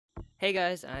Hey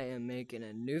guys, I am making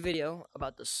a new video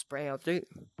about the spray update.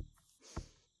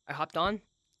 I hopped on,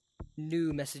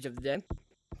 new message of the day,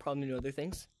 probably new other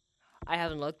things. I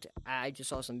haven't looked, I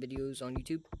just saw some videos on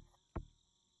YouTube.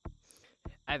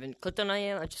 I haven't clicked on it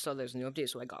yet, I just saw there's a new update,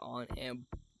 so I got on, and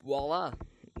voila,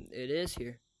 it is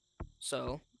here.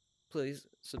 So, please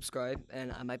subscribe,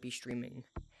 and I might be streaming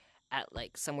at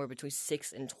like somewhere between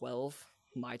 6 and 12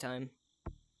 my time.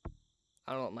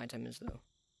 I don't know what my time is though.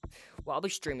 Well, I'll be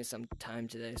streaming sometime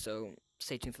today, so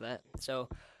stay tuned for that. So,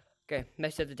 okay,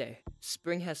 message of the day.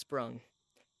 Spring has sprung.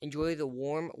 Enjoy the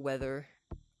warm weather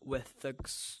with the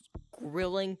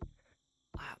grilling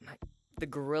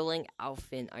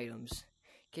outfit items.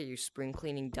 Get your spring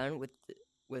cleaning done with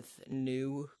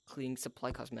new cleaning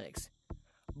supply cosmetics.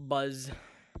 Buzz.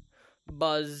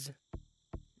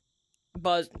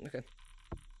 Okay.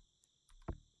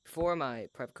 Before my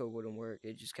prep code wouldn't work,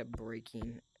 it just kept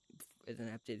breaking. It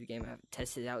didn't update the game. I haven't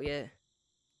tested it out yet.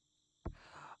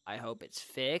 I hope it's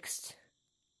fixed.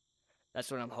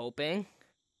 That's what I'm hoping.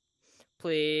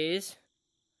 Please.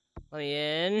 Let me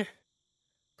in.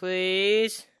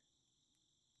 Please.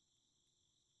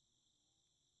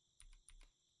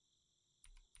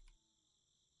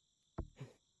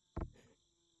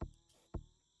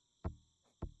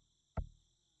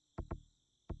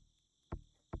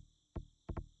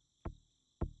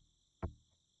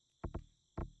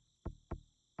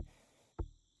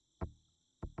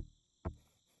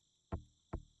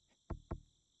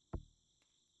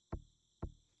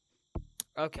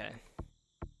 Okay.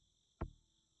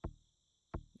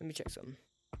 Let me check something.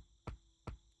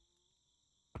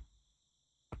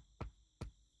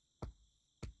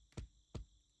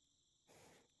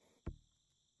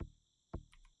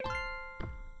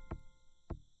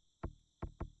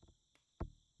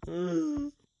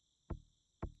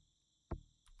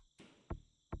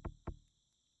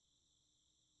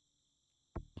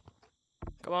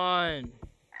 Come on.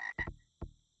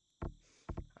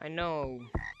 I know.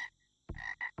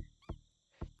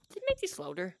 Did it make these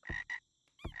louder?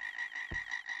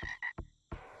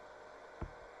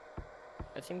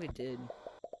 I think they did.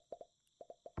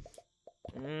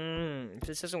 If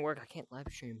this doesn't work, I can't live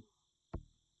stream.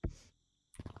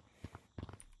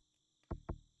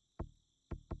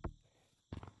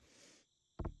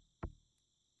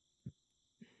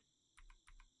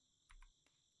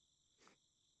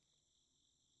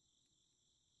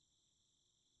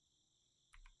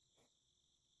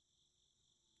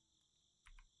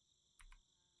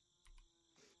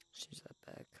 Change that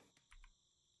back.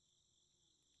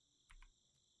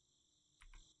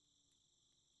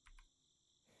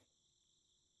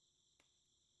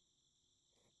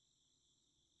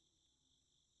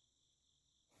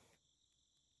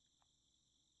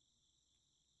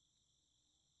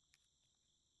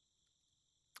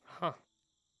 Huh.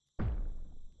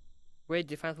 Wait,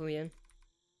 did you finally put me in?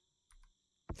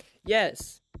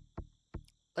 Yes!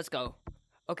 Let's go.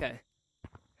 Okay.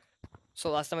 So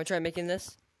last time I tried making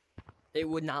this, it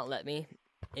would not let me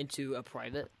into a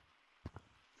private.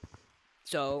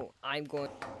 So I'm going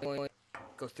to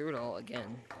go through it all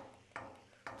again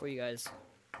for you guys.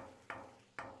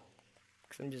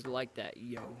 Because I'm just like that,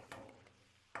 yo.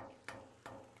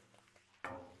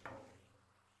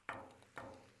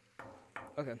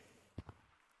 Okay.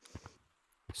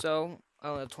 So, I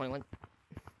only have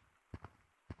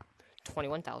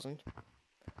 21,000.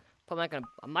 Probably not gonna,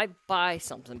 I might buy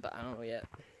something, but I don't know yet.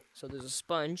 So there's a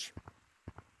sponge.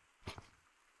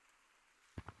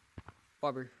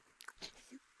 Barber.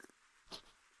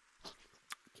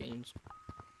 Canes.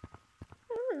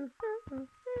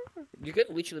 You could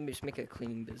literally just make a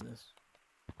cleaning business.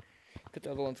 Put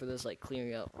the other one for this, like,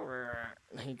 clearing out. There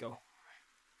you go.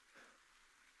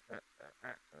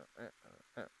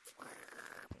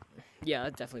 Yeah,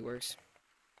 that definitely works.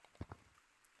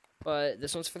 But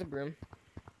this one's for the broom.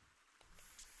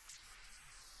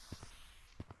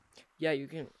 Yeah, you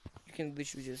can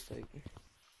literally just like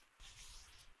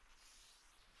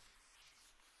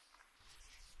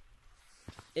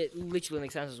it literally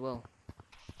makes sense as well.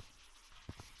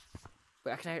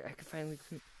 But I can finally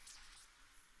clean.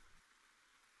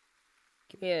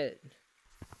 Give me it.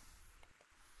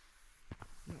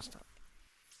 No, stop.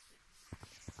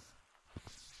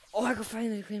 Oh, I can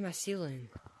finally clean my ceiling.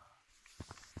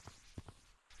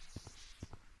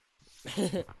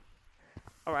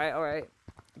 Alright.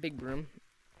 Big broom.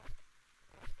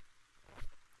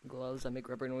 Gloves that make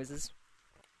rubber noises.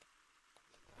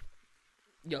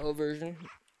 Yellow version.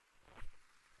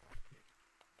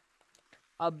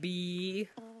 A bee.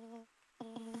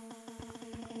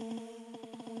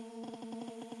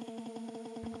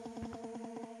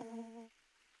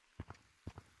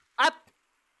 Up!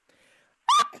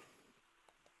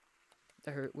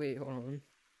 That hurt. Wait, hold on.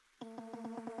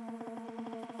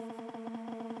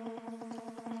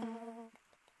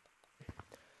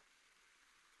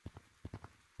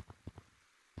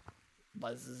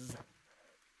 Buzz.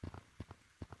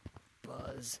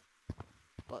 Buzz.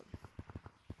 But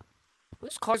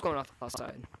this car's going off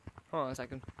outside. Hold on a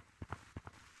second.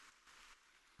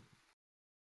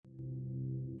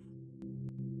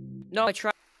 No, I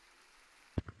tried.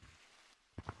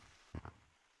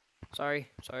 Sorry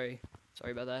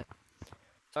about that.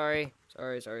 Sorry.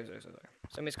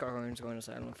 Somebody's car horn's going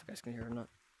outside. I don't know if you guys can hear it or not.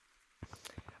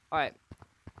 Alright.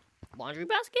 Laundry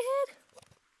basket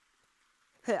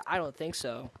head? I don't think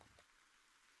so.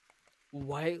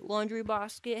 White laundry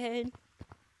basket head?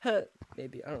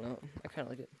 Maybe, I don't know. I kind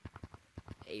of like it.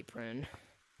 Apron.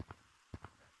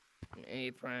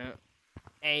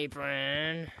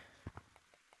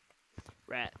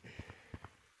 Rat.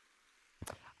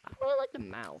 I don't really like the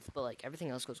mouth, but like everything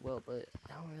else goes well, but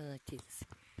I don't really like teeth.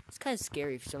 It's kind of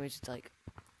scary if somebody's just like,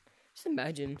 just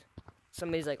imagine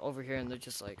somebody's like over here and they're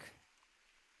just like,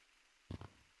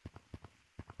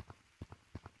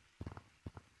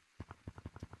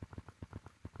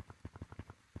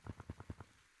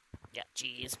 yeah,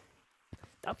 jeez.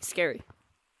 That'd be scary.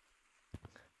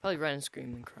 Probably run and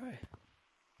scream and cry.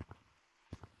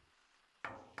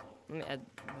 Let me add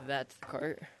that to the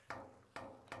cart.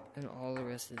 And all the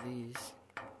rest of these.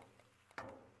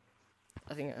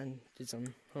 I think I did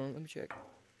some. Hold on, let me check.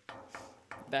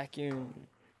 Vacuum.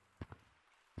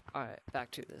 Alright,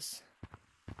 back to this.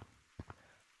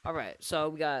 Alright, so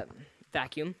we got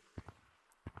vacuum.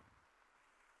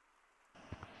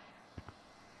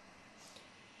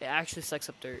 It actually sucks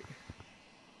up dirt.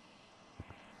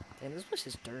 Damn, this place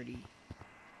is dirty.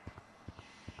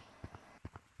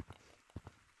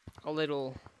 A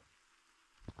little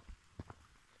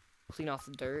clean off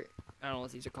the dirt. I don't know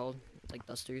what these are called. Like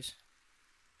dusters.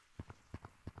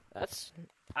 That's...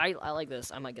 I like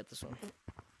this. I might get this one.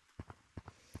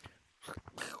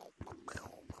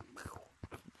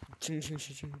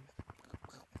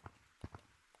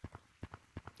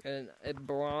 And a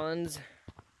bronze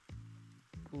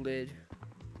lid.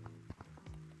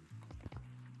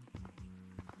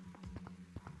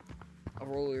 A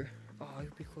roller. Oh,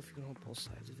 it'd be cool if you can hold both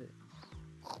sides of it.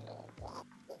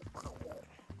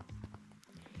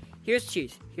 Here's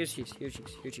cheese. Here's cheese. Here's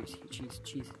cheese. Here's cheese. Cheese.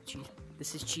 Cheese. Cheese.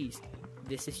 This is cheese.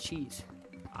 This is cheese.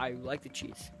 I like the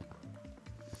cheese.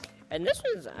 And this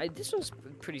one's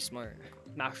pretty smart.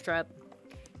 Mousetrap.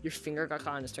 Your finger got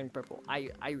caught and it's turned purple. I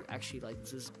actually like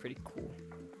this. This is pretty cool.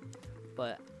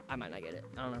 But I might not get it.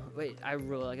 I don't know. Wait, I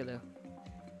really like it though.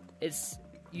 It's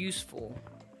useful.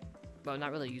 Well,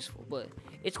 not really useful, but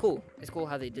it's cool. It's cool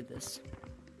how they did this.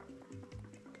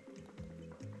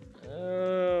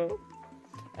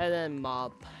 And then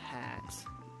mop hats.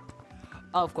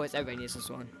 Oh, of course, everybody needs this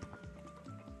one.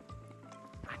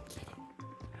 I'm kidding.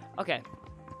 Okay.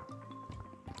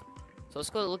 So let's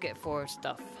go look at for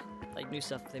stuff. Like new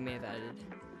stuff they may have added.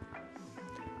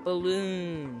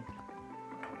 Balloon.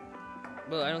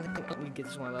 Well, I don't think we get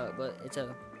this one out, but it's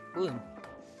a balloon.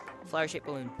 Flower-shaped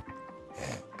balloon.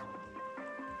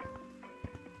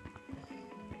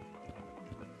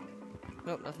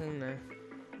 Nope, nothing in there.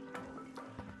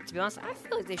 To be honest, I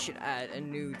feel like they should add a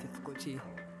new difficulty.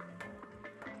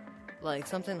 Like,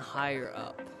 something higher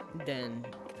up than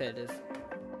competitive.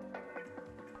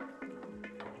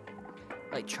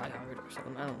 Like, try hard or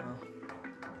something, I don't know.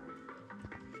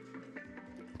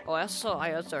 Oh, I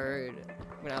also heard,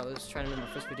 when I was trying to make my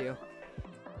first video,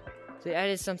 they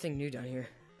added something new down here.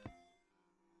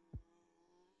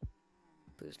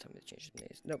 Please tell me to change the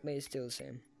maze. Nope, maze is still the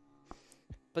same.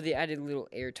 But they added little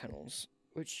air tunnels,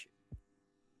 which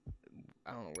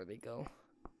I don't know where they go.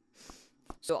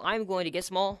 So I'm going to get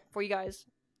some all for you guys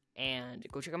and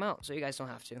go check them out so you guys don't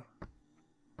have to.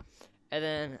 And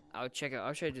then I'll try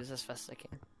to do this as fast as I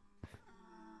can.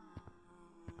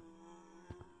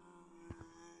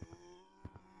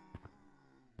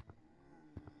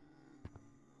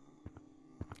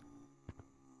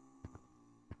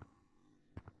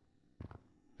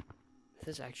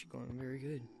 This is actually going very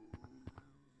good.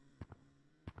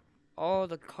 All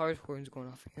the car horns going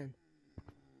off again.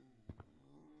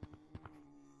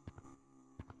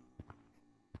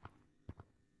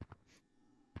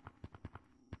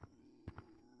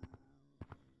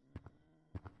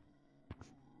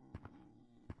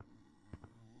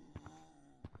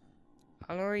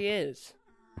 I don't know where he is.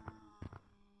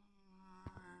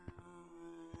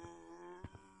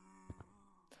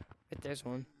 Wait, there's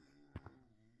one.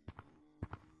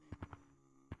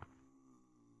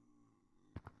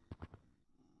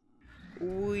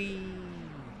 Wee.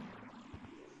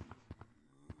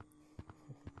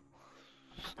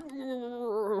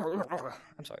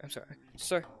 I'm sorry.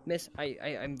 Sir, miss,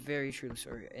 I'm very truly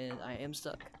sorry, and I am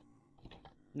stuck.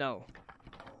 No,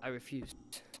 I refuse.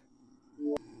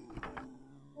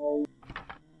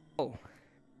 Oh.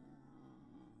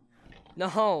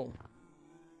 No!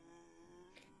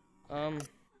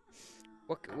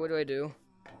 What do I do?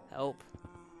 Help.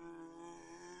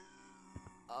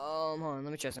 Hold on,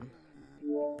 let me check him.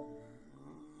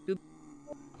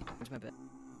 Where's my bed?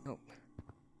 Oh.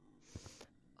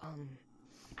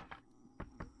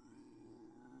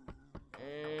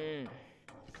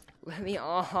 Let me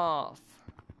off.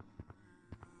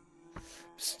 I'm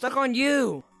stuck on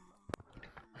you!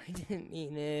 I didn't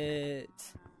mean it.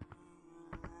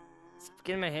 Stop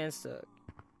getting my hand stuck.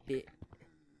 Bit.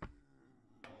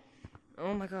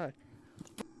 Oh my god.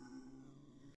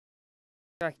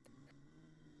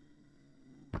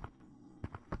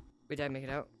 Wait, did I make it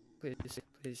out? Please.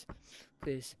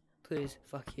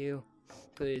 Fuck you.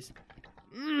 Please.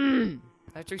 I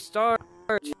have to restart.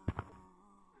 I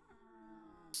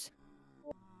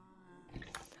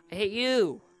hate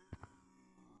you.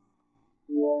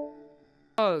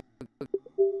 Oh.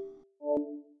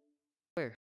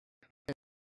 Where?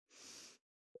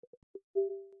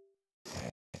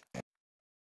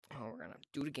 Oh, we're gonna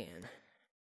do it again.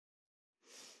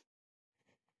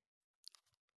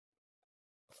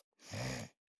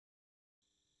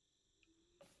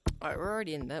 Alright, we're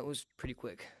already in. That was pretty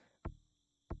quick.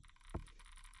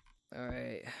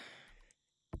 Alright.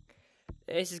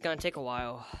 This is gonna take a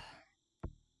while.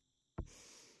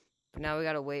 But now we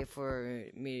gotta wait for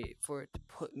it to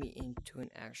put me into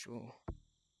an actual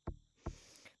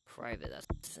private. That's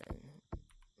the thing.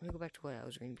 Let me go back to what I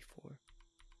was reading before.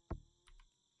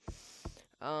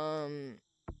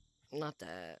 Not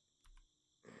that.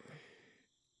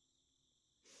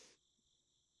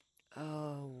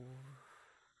 Oh.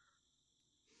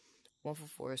 1 for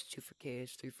forest, 2 for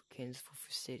caves, 3 for canyons, 4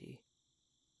 for city.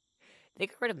 They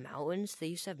got rid of mountains? They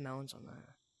used to have mountains on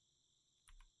that.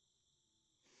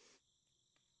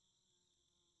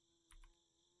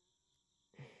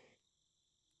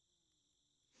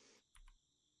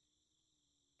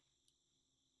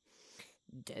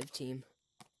 Dev team.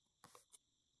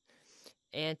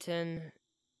 Anton,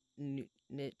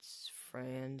 Nitz,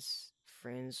 Franz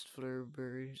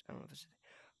Flurberg, I don't know if it's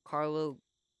Carlo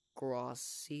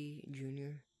Grossi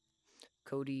Jr.,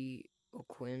 Cody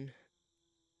O'Quinn,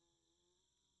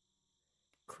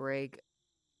 Craig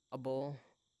Abel,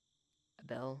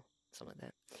 something like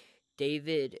that.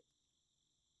 David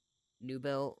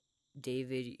Newbell,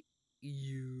 David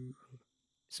U.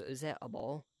 So is that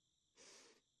Abel?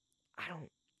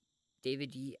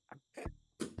 David E.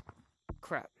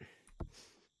 Crap.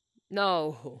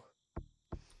 No.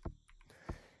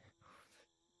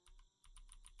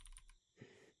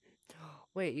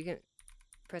 Wait, you can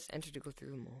press enter to go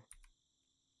through them all.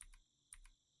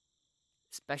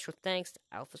 Special thanks to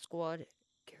Alpha Squad,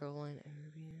 Caroline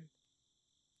Arabian,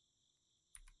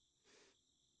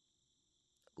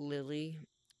 Lily,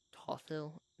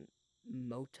 Tothil,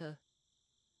 Mota.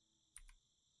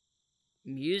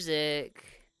 Music.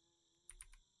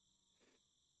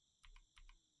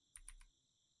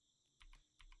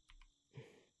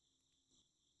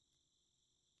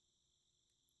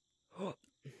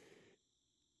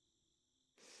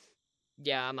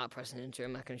 Yeah, I'm not pressing enter.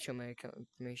 I'm not going to show my account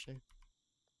information.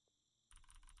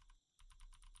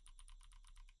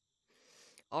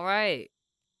 Alright.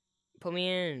 Put me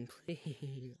in,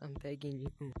 please. I'm begging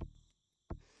you.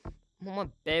 I'm on my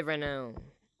bed right now.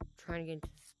 I'm trying to get into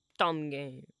this dumb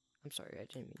game. I'm sorry, I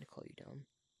didn't mean to call you dumb.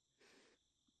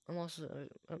 I'm just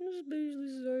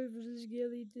basically sorry for this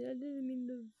Skelly. I didn't mean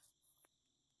to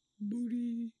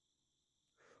booty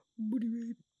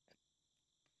rape.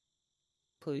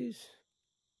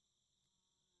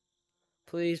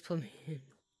 Please put me in.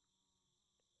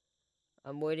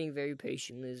 I'm waiting very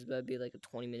patiently. This is about to be like a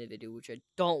 20-minute video, which I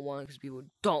don't want because people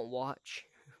don't watch.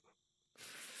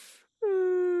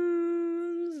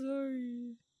 I'm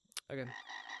sorry. Okay.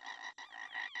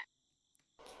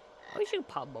 I should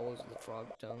pop bubbles with the frog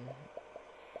tongue.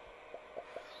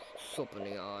 Soap in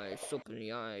the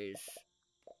eyes.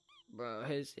 Bro,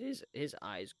 his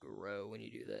eyes grow when you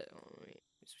do that. Alright.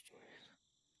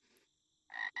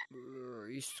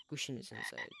 He's squishing his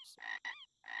insides.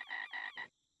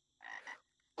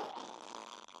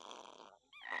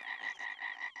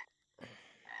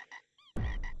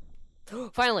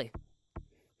 Finally!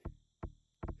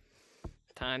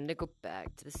 Time to go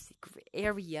back to the secret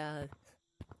area.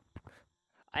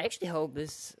 I actually hope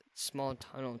this small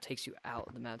tunnel takes you out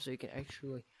of the map so you can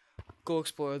actually go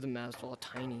explore the maps while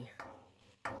tiny.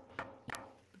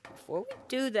 Before we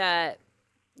do that,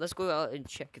 Let's go out and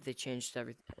check if they changed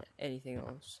anything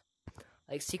else.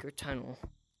 Like secret tunnel.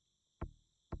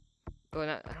 Oh,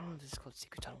 not, I don't know if this is called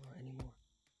secret tunnel anymore.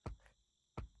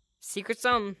 Secret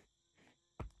something.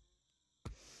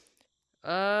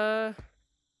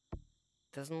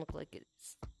 Doesn't look like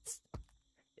it's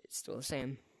still the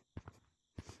same.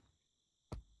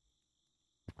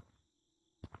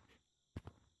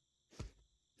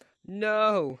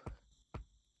 No.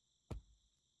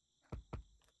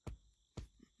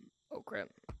 Oh crap.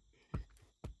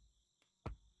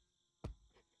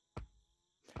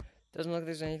 Doesn't look like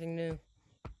there's anything new.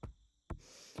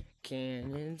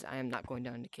 Cannons. I am not going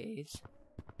down to caves.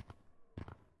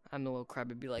 I'm a little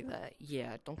crybaby like that.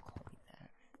 Yeah, don't call me that.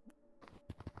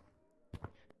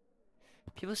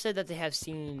 People said that they have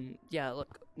seen. Yeah,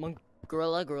 look.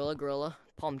 Gorilla.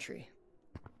 Palm tree.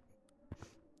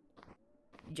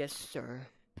 Yes, sir.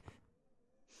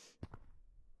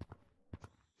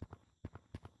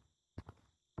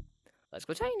 Let's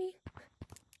go tiny.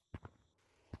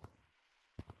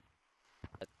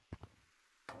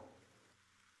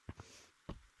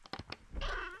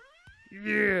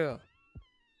 Yeah.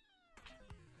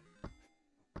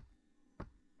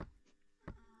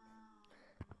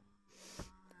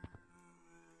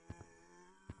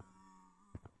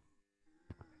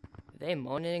 They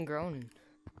moaning and groaning.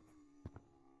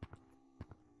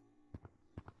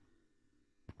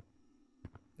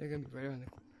 They're gonna be right around the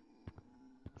corner.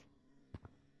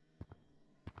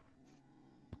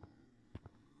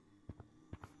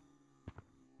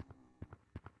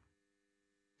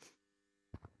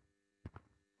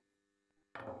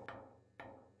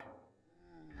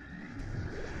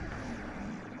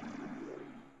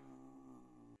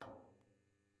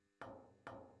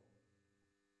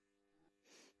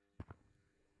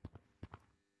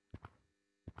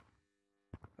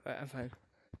 Alright, I'm fine.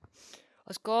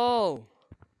 Let's go.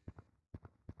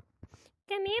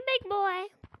 Come here, big boy.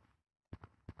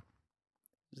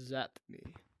 Zap me.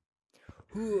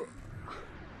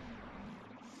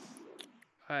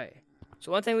 Alright.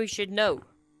 So one thing we should know.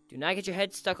 Do not get your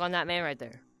head stuck on that man right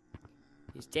there.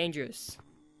 He's dangerous.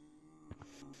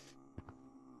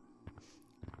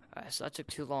 Alright, so that took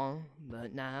too long.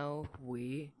 But now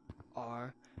we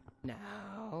are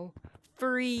now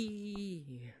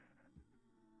free.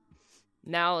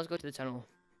 Now let's go to the tunnel.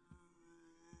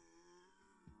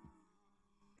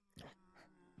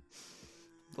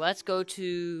 Let's go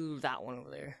to that one over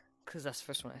there, because that's the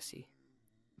first one I see.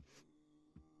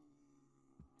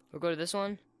 We'll go to this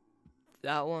one,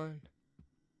 that one,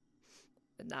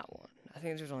 and that one. I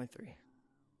think there's only 3.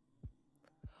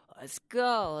 Let's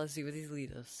go. Let's see where these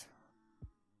lead us.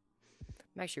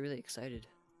 I'm actually really excited.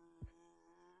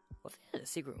 What if they had a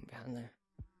secret room behind there?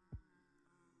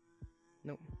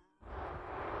 Nope.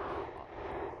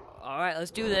 Alright, let's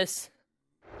do this.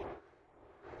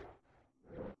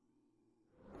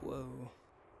 Whoa.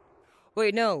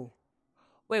 Wait, no.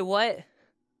 Wait, what?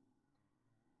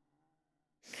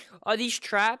 Are these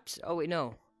traps? Oh, wait,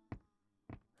 no.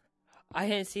 I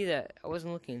didn't see that. I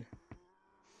wasn't looking.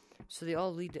 So they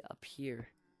all lead up here.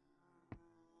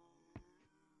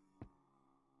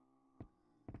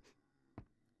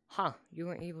 Huh, you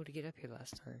weren't able to get up here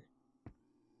last time.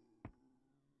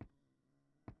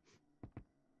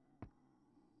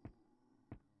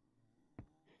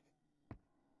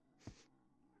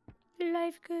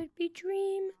 Life could be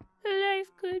dream.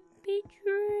 Life could be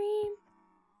dream.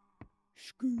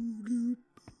 Scoo-doo,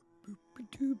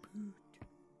 boop-a-doo-boot.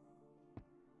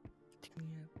 Take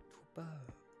me up to a bar.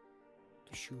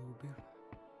 The shoe be.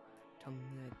 Tell me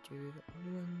that you're the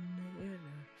only one that I love.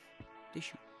 The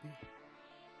shoe be.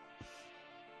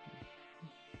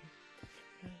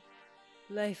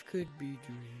 Life could be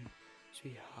dream.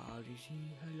 Say how did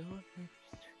he hello?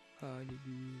 How did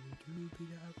you do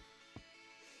it?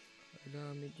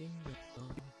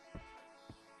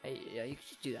 Hey, yeah, you could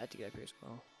just do that to get up here as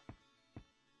well.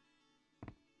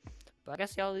 But I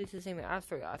guess they all lead to the same way. I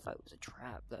forgot. I thought it was a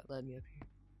trap that led me up here.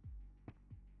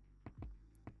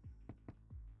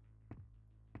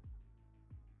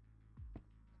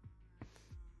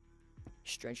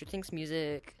 Stranger Things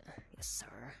music. Yes,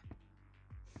 sir.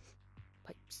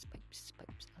 Pipes.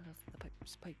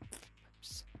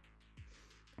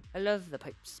 I love the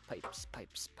pipes. I love the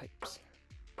pipes.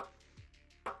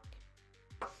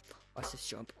 Watch this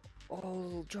jump.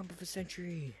 Oh, jump of a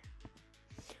century.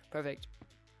 Perfect.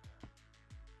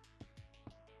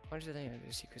 What are there any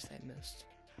other secrets that I missed?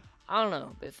 I don't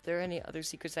know. But if there are any other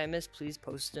secrets I missed, please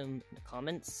post them in the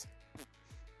comments.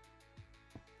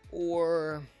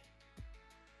 Or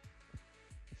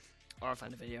I'll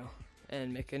find a video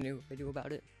and make a new video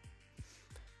about it.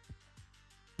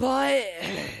 But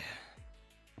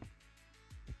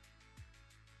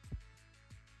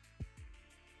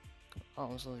Oh,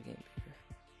 I'm slowly getting bigger.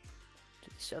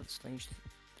 Dude, this stuff slings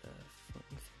the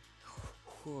floating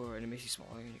thing. And it makes you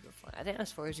smaller and you go fly. I think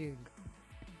as far as you can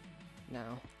go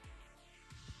now.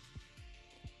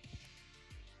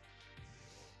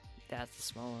 That's the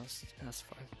smallest. That's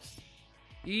the farthest.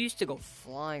 You used to go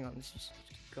flying on this. You used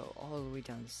to go all the way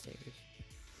down the stairs.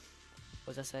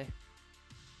 What does that say? It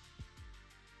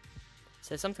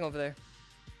says something over there.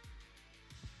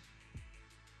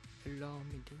 Allow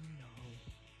me to know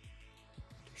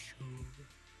the show.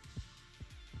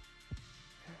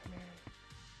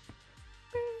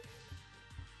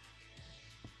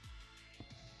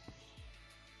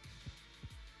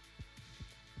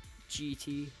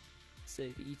 GT instead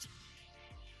of ET.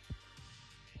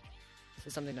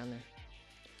 There's something down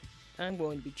there. I'm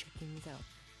going to be checking this out.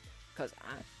 Because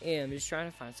I am just trying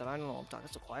to find stuff. I don't know, I'm talking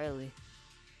so quietly.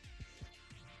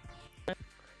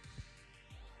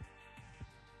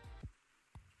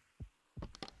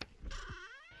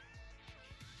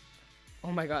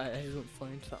 Oh my god, I just went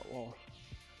flying into that wall.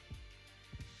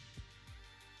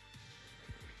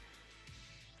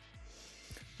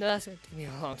 No, that's gonna take me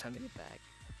a long time to get back.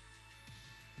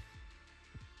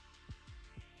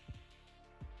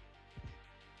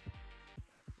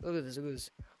 Look at this, look at this.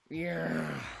 Yeah.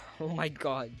 Oh my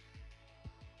god.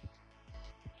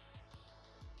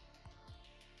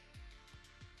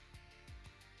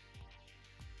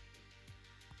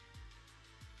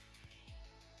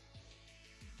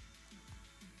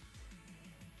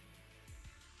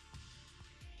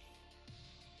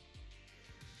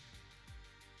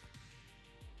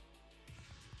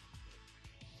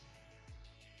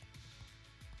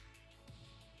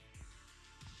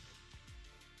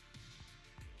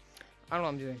 I don't know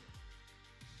what I'm doing.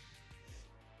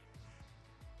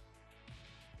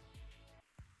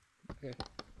 Okay.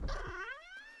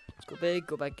 Let's go big,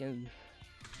 go back in.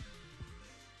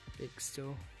 Big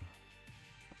still.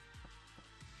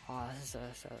 Oh, that's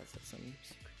something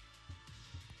secret.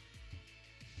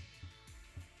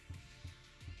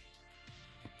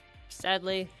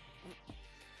 Sadly,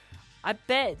 I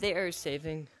bet they are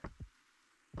saving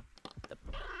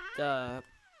the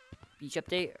beach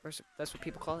update, or that's what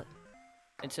people call it,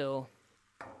 until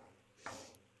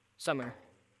summer.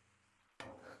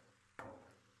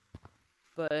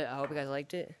 But I hope you guys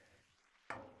liked it.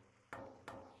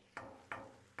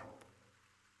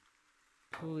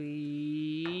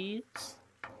 Please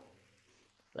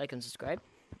like and subscribe.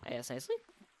 I asked nicely.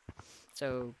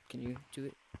 So can you do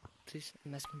it, please?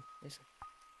 I'm asking nicely.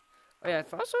 Oh yeah,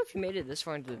 also if you made it this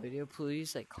far into the video,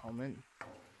 please like comment.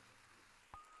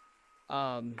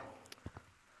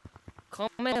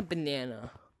 Comment a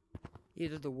banana.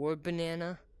 Either the word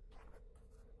banana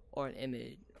or an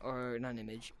image, or not an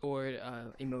image, or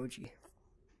emoji.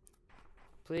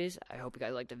 Please, I hope you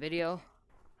guys liked the video.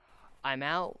 I'm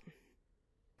out.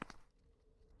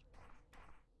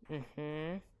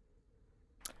 Alright.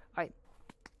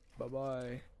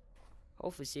 Bye-bye.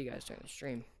 Hopefully see you guys during the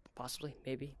stream. Possibly,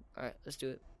 maybe. Alright, let's do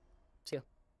it. See ya.